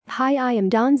Hi, I am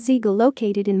Don Ziegel,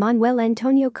 located in Manuel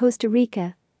Antonio, Costa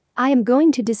Rica. I am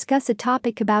going to discuss a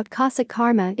topic about Casa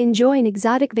Karma. Enjoy an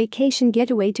exotic vacation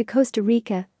getaway to Costa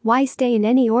Rica. Why stay in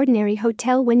any ordinary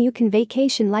hotel when you can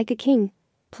vacation like a king?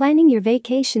 Planning your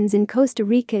vacations in Costa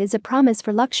Rica is a promise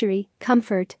for luxury,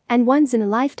 comfort, and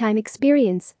once-in-a-lifetime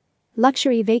experience.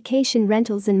 Luxury vacation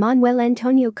rentals in Manuel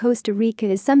Antonio, Costa Rica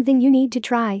is something you need to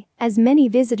try, as many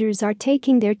visitors are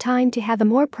taking their time to have a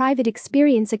more private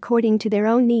experience according to their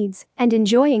own needs and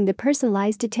enjoying the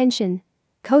personalized attention.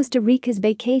 Costa Rica's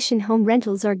vacation home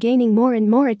rentals are gaining more and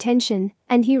more attention,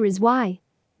 and here is why.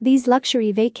 These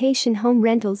luxury vacation home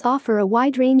rentals offer a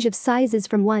wide range of sizes,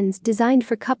 from ones designed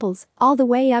for couples all the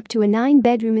way up to a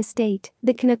 9-bedroom estate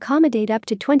that can accommodate up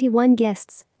to 21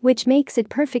 guests, which makes it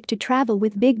perfect to travel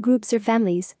with big groups or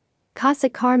families. Casa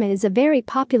Karma is a very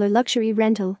popular luxury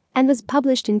rental and was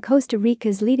published in Costa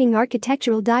Rica's leading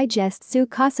architectural digest, Su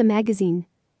Casa magazine.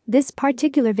 This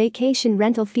particular vacation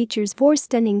rental features 4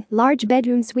 stunning, large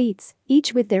bedroom suites,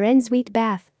 each with their en-suite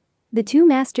bath. The 2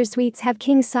 master suites have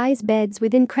king-size beds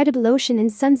with incredible ocean and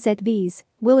sunset views,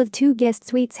 while the 2 guest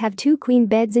suites have 2 queen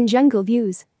beds and jungle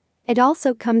views. It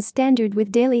also comes standard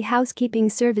with daily housekeeping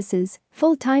services,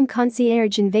 full-time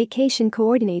concierge and vacation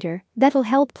coordinator that'll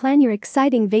help plan your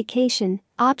exciting vacation,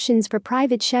 options for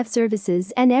private chef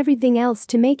services, and everything else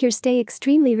to make your stay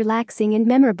extremely relaxing and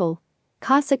memorable.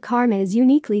 Casa Karma is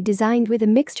uniquely designed with a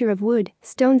mixture of wood,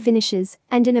 stone finishes,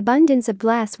 and an abundance of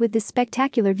glass with the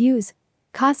spectacular views.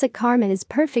 Casa Karma is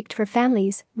perfect for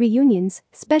families, reunions,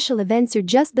 special events, or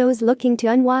just those looking to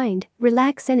unwind,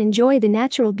 relax, and enjoy the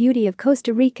natural beauty of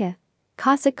Costa Rica.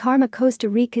 Casa Karma, Costa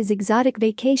Rica's exotic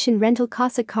vacation rental.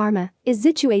 Casa Karma is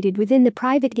situated within the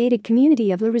private gated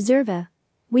community of La Reserva.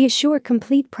 We assure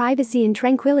complete privacy and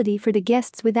tranquility for the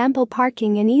guests with ample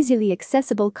parking and easily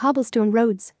accessible cobblestone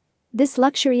roads. This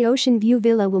luxury ocean view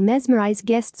villa will mesmerize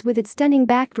guests with its stunning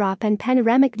backdrop and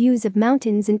panoramic views of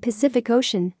mountains and Pacific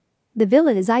Ocean. The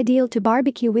villa is ideal to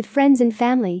barbecue with friends and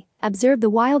family, observe the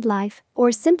wildlife,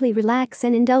 or simply relax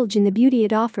and indulge in the beauty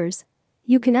it offers.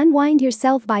 You can unwind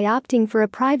yourself by opting for a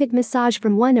private massage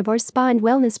from one of our spa and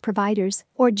wellness providers,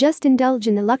 or just indulge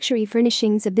in the luxury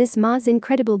furnishings of this Ma's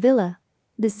incredible villa.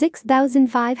 The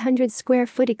 6,500 square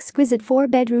foot exquisite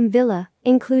 4-bedroom villa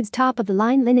includes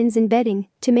top-of-the-line linens and bedding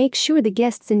to make sure the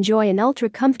guests enjoy an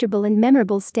ultra-comfortable and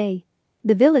memorable stay.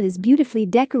 The villa is beautifully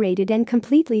decorated and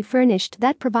completely furnished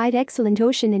that provide excellent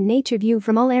ocean and nature view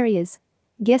from all areas.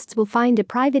 Guests will find a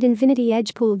private infinity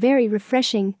edge pool very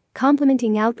refreshing,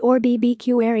 complementing outdoor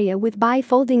BBQ area with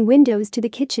bifolding windows to the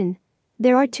kitchen.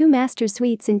 There are 2 master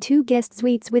suites and 2 guest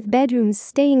suites with bedrooms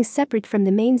staying separate from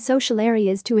the main social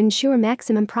areas to ensure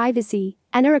maximum privacy,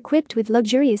 and are equipped with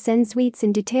luxurious en-suites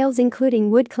and details including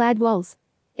wood-clad walls.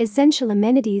 Essential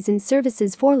amenities and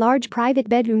services: 4 large private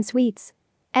bedroom suites.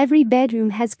 Every bedroom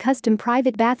has custom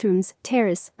private bathrooms,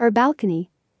 terrace, or balcony.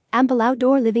 Ample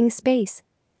outdoor living space.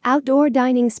 Outdoor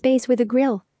dining space with a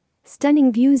grill.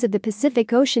 Stunning views of the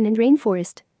Pacific Ocean and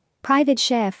rainforest. Private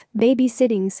chef,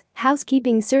 babysittings,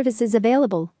 housekeeping services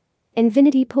available.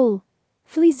 Infinity pool.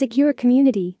 Fully secure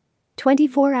community.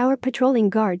 24-hour patrolling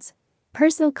guards.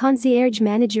 Personal concierge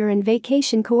manager and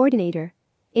vacation coordinator.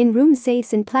 In-room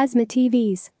safes and plasma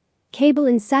TVs. Cable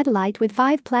and satellite with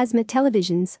 5 plasma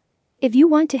televisions. If you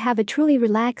want to have a truly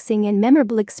relaxing and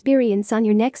memorable experience on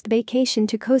your next vacation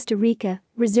to Costa Rica,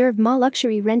 reserve Ma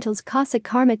Luxury Rentals Casa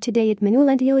Karma today at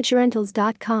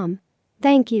manuelantiorentals.com.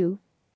 Thank you.